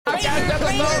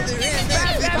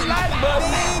Smash that like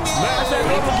button. Smash that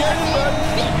notification button.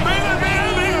 Bingers,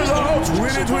 bingers, bingers on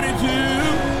 2022.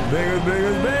 Bingers,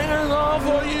 bingers, bingers all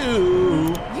for you.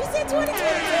 You said 2022.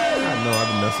 I know, I've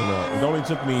been messing up. It only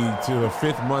took me to the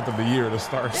 5th month of the year to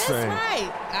start saying. That's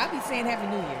right. I'll be saying Happy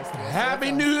New Year.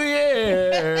 Happy New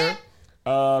Year.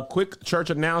 Quick church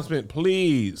announcement,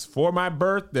 please. For my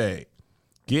birthday,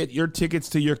 get your tickets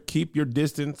to your Keep Your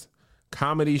Distance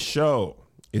comedy show.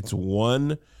 It's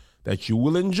one that you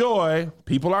will enjoy.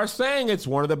 People are saying it's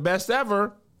one of the best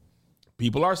ever.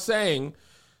 People are saying.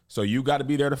 So you got to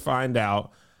be there to find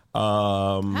out.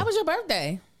 How was your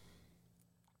birthday?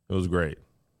 It was great.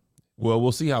 Well,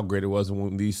 we'll see how great it was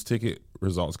when these ticket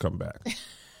results come back.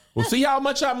 We'll see how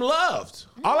much I'm loved.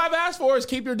 All I've asked for is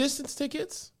Keep Your Distance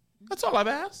tickets. That's all I've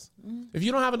asked. If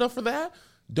you don't have enough for that,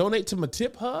 donate to my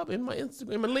tip hub in my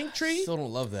Instagram, in my link tree. Still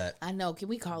don't love that. I know. Can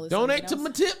we call it Donate to my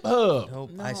tip hub.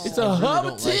 Nope. No. It's a hub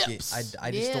of like tips.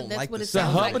 I just don't that's like what the it It's a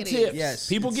sounds hub like of it tips. is. Yes.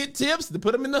 People get tips. They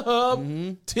put them in the hub.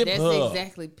 Tip That's hub.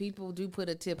 exactly. People do put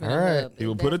a tip in All the right. hub.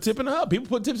 People put a tip in the hub. People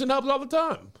put tips in hubs all the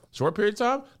time. Short period of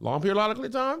time, long periodical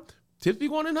time. Tips be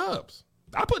going in hubs.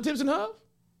 I put tips in hubs.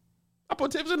 I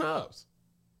put tips in hubs.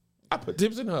 I put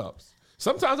tips in hubs.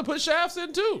 Sometimes I put shafts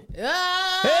in too.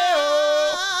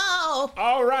 Oh.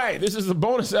 All right, this is a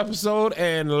bonus episode,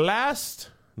 and last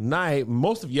night,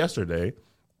 most of yesterday,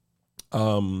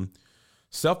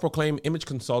 self-proclaimed image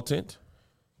consultant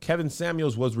Kevin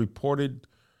Samuels was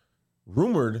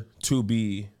rumored to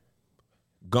be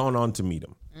gone on to meet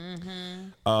him.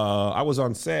 I was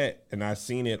on set and I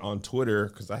seen it on Twitter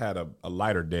because I had a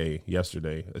lighter day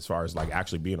yesterday as far as like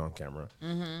actually being on camera.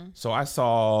 So I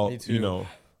saw, Me too. you know,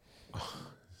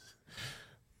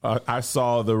 I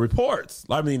saw the reports.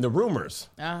 I mean, the rumors.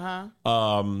 And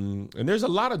there's a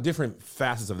lot of different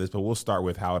facets of this, but we'll start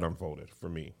with how it unfolded for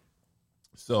me.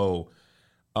 So,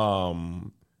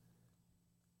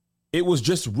 it was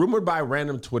just rumored by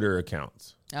random Twitter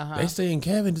accounts. They saying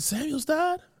Kevin Samuels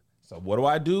died. So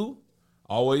what do?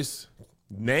 Always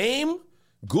name,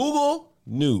 Google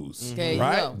News, There you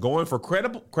right? go. Going for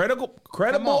credible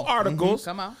articles.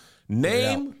 Come on.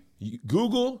 Name,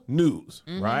 Google News,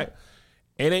 right?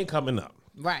 It ain't coming up,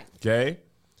 Right. okay?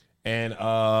 And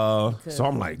so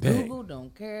I'm like, dang. Google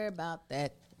don't care about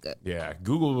that. Yeah,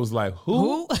 Google was like,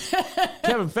 who?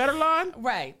 Kevin Federline?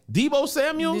 Right. Debo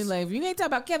Samuels? You're like, if you ain't talking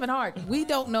about Kevin Hart, we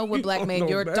don't know what black don't man know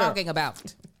you're that. talking about.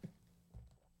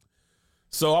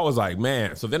 So I was like,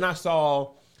 man. So then I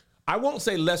saw, I won't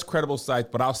say less credible sites,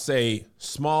 but I'll say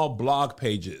small blog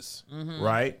pages,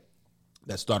 right?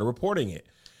 That started reporting it.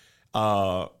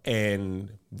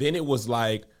 And then it was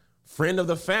like, friend of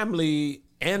the family,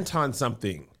 Anton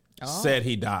something, said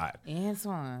he died.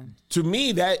 Antoine. To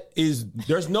me,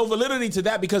 there's no validity to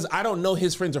that because I don't know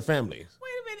his friends or family.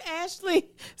 Wait a minute. Ashley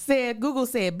said, Google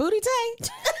said, booty tape.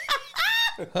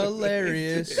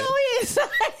 Hilarious. Go inside.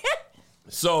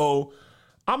 So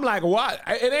I'm like, what?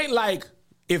 It ain't like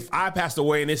if I passed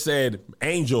away and it said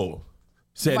Angel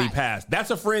said he Right. passed. That's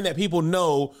a friend that people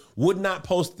know would not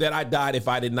post that I died if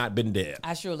I did not been dead.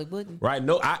 I surely wouldn't. Right?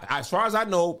 No, as far as I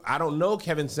know, I don't know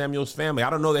Kevin Samuels' family. I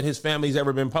don't know that his family's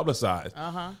ever been publicized.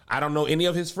 I don't know any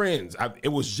of his friends. It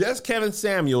was just Kevin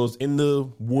Samuels in the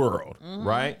world,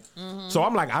 right? So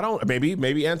I'm like,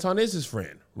 maybe Anton is his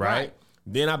friend, right?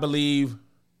 Then I believe,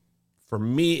 for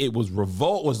me, it was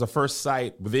Revolt was the first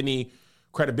site with any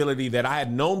credibility that I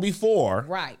had known before.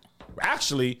 Right.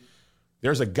 Actually,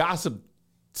 there's a gossip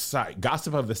site,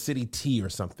 Gossip of the City T or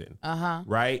something.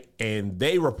 Right? And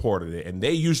they reported it, and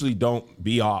they usually don't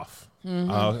be off.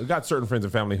 I've got certain friends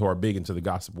and family who are big into the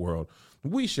gossip world.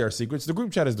 We share secrets. The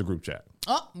group chat is the group chat.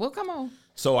 Oh, well, come on.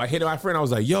 So I hit my friend. I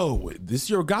was like, yo, this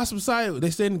your gossip site? They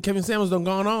said Kevin Samuels done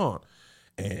gone on.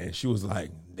 And she was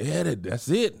like, yeah, that's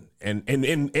it. And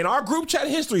in our group chat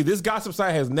history, this gossip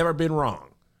site has never been wrong.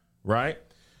 Right?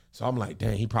 So I'm like,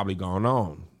 dang, he probably gone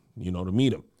on, to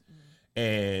meet him.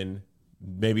 And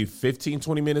maybe 15,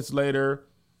 20 minutes later,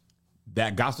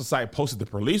 that gospel site posted the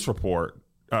police report.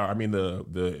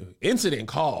 The incident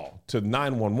call to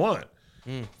 911,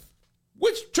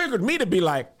 which triggered me to be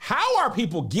like, how are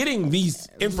people getting these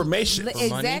information?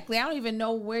 Exactly. I don't even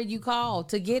know where you call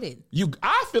to get it.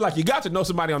 I feel like you got to know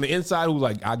somebody on the inside who's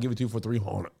like, I'll give it to you for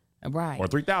 300 Right. or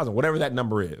 3,000, whatever that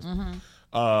number is.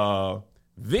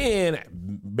 Then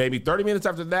maybe 30 minutes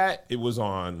after that, it was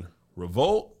on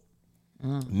Revolt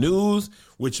News,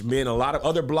 which meant a lot of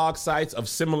other blog sites of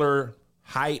similar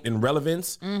height and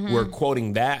relevance were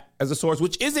quoting that as a source,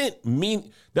 which doesn't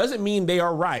mean they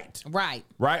are right. Right.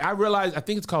 Right? I realized, I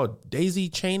think it's called daisy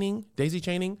chaining.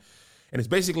 And it's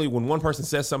basically when one person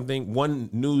says something, one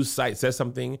news site says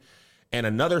something, and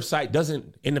another site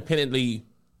doesn't independently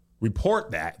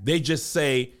report that. They just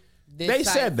say This they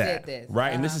site said that, said this.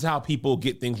 right? And this is how people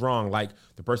get things wrong. Like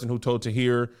the person who told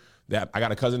Tahir that I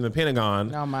got a cousin in the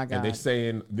Pentagon. Oh, my And God. they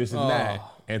saying this and that.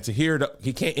 And Tahir,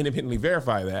 he can't independently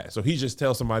verify that. So he just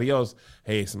tells somebody else,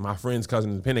 hey, it's my friend's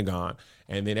cousin in the Pentagon.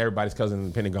 And then everybody's cousin in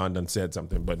the Pentagon done said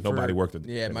something, but nobody worked at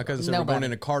the Yeah, my Pentagon. cousin said we're going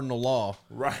into cardinal law.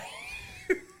 Right.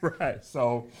 Right.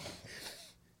 So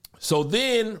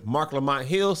then Mark Lamont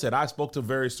Hill said, I spoke to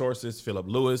various sources, Philip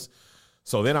Lewis.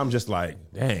 So then I'm just like,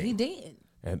 dang. He did.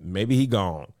 And maybe he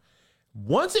gone.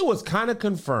 Once it was kind of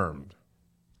confirmed,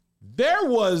 there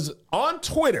was on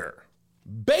Twitter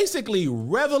basically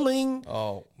reveling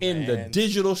in the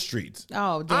digital streets.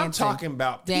 Oh, I'm dancing. talking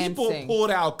about people Dancing. pulled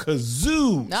out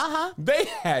kazoos. Uh-huh. They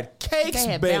had cakes.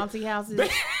 They had bouncy houses. They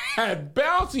had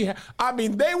bouncy. I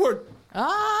mean, they were.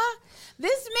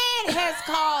 This man has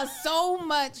caused so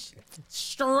much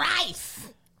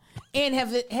strife and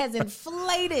has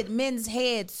inflated men's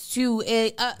heads to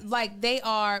like they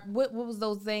are. What was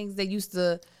those things they used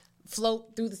to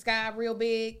float through the sky real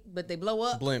big, but they blow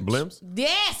up? Blimps?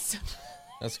 Yes.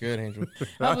 That's good, Angel.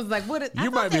 I was like, what?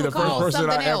 You might be the first person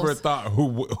I ever thought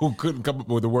who couldn't come up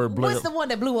with the word blimp. What's the one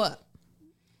that blew up?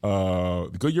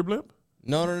 Goodyear blimp?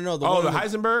 No. The Oh, one the with-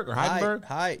 Heisenberg or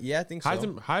Heidenberg? Yeah, I think so.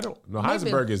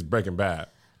 Heisenberg is Breaking Bad.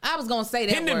 I was gonna say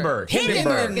that Hindenburg. word.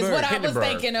 Hindenburg is what I was Hindenburg.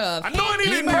 thinking of. I know it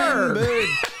Hindenburg.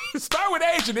 Start with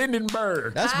H and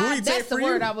Hindenburg. That's booty tape That's the for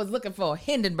word you. I was looking for.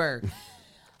 Hindenburg.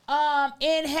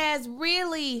 It has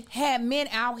really had men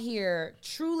out here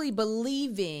truly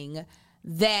believing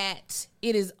that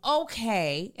it is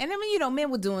okay. And I mean,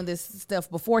 men were doing this stuff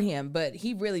before him, but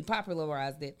he really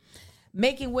popularized it.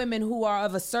 Making women who are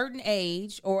of a certain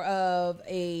age or of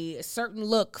a certain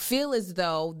look feel as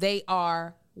though they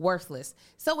are worthless.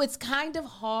 So it's kind of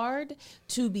hard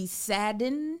to be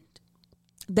saddened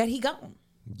that he gone.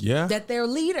 Yeah. That their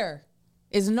leader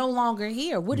is no longer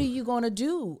here. What are you going to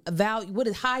do? What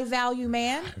is high value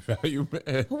man? Value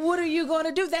man. What are you going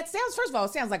to do? That sounds, first of all,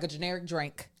 it sounds like a generic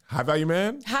drink. High value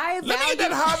man? High Let me value. get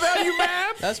that high value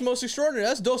man. That's most extraordinary.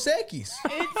 That's Dos Equis. A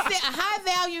high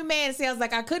value man sounds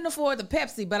like I couldn't afford the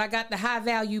Pepsi, but I got the high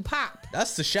value pop.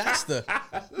 That's the Shasta.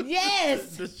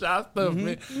 Yes. The shot stuff,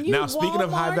 man. You Now, speaking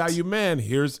of high Walmart? value man,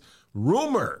 here's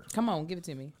rumor. Come on, give it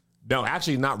to me. No,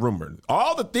 actually not rumored.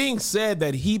 All the things said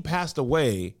that he passed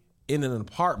away in an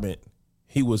apartment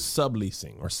he was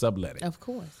subleasing or subletting. Of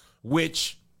course.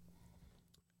 Which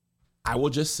I will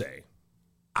just say,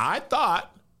 I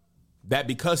thought that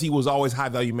because he was always high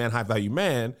value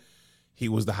man, he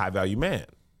was the high value man.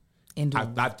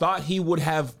 I thought he would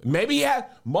have, maybe he had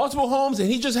multiple homes and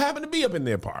he just happened to be up in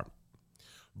the apartment.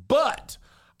 But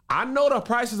I know the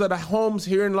prices of the homes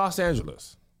here in Los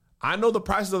Angeles. I know the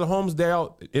prices of the homes there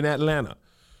in Atlanta.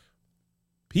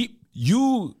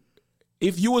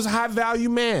 If you was a high value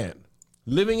man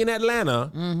living in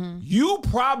Atlanta, you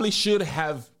probably should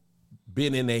have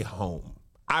been in a home.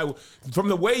 From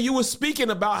the way you were speaking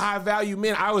about high value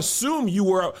men, I assume you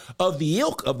were of the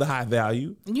ilk of the high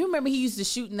value. You remember he used to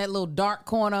shoot in that little dark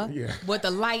corner with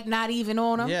the light not even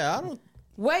on him? Yeah, I don't.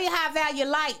 Where your high value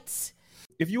lights?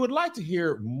 If you would like to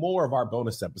hear more of our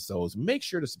bonus episodes, make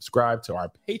sure to subscribe to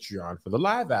our Patreon for the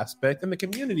live aspect and the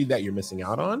community that you're missing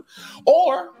out on,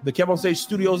 or the Kev on Stage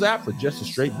Studios app for just the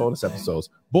straight bonus episodes.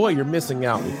 Boy, you're missing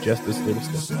out with just this little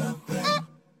stuff.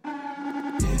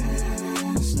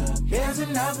 Here's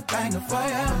another banger for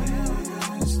ya.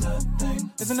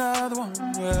 Here's another one.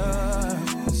 Yeah.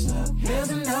 Here's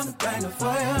another banger for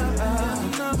ya.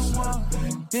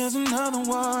 Here's another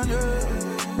one. Yeah.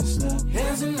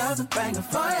 Here's another banger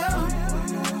for ya.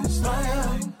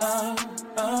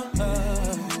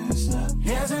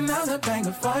 Here's another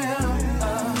banger for ya.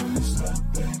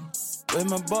 With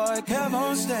my boy Kev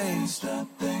on stage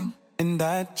and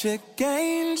that chick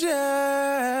Angel.